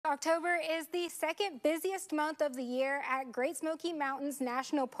October is the second busiest month of the year at Great Smoky Mountains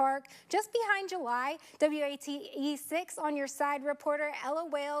National Park, just behind July. WATE 6 on your side reporter Ella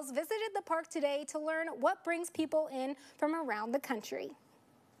Wales visited the park today to learn what brings people in from around the country.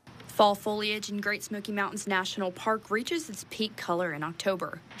 Fall foliage in Great Smoky Mountains National Park reaches its peak color in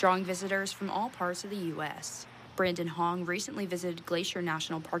October, drawing visitors from all parts of the U.S. Brandon Hong recently visited Glacier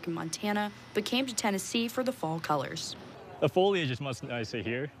National Park in Montana, but came to Tennessee for the fall colors. The foliage is much nicer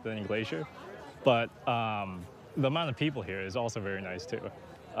here than in Glacier, but the amount of people here is also very nice too.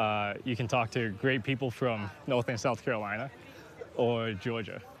 You can talk to great people from North and South Carolina or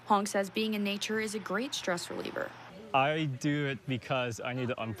Georgia. Hong says being in nature is a great stress reliever. I do it because I need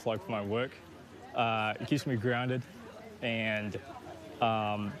to unplug from my work. It keeps me grounded and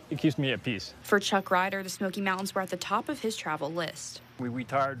it keeps me at peace. For Chuck Ryder, the Smoky Mountains were at the top of his travel list. We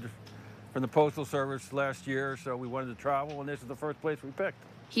retired from the Postal Service last year, so we wanted to travel, and this is the first place we picked.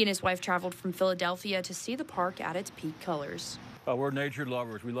 He and his wife traveled from Philadelphia to see the park at its peak colors. We're nature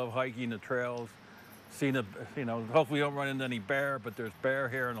lovers. We love hiking the trails, seeing the, hopefully we don't run into any bear, but there's bear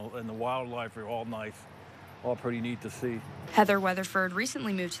here, and the wildlife are all nice, all pretty neat to see. Heather Weatherford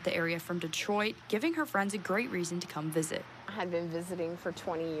recently moved to the area from Detroit, giving her friends a great reason to come visit. I had been visiting for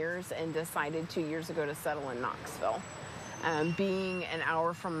 20 years and decided 2 years ago to settle in Knoxville. Being an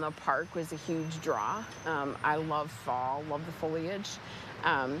hour from the park was a huge draw. I love fall, love the foliage.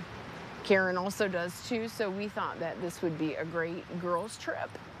 Karen also does too, so we thought that this would be a great girls' trip.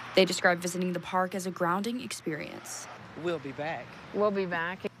 They describe visiting the park as a grounding experience. We'll be back. We'll be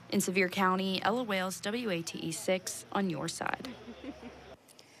back. In Sevier County, Ella Wales, WATE 6 on your side.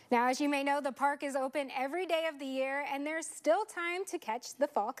 Now, as you may know, the park is open every day of the year, and there's still time to catch the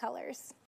fall colors.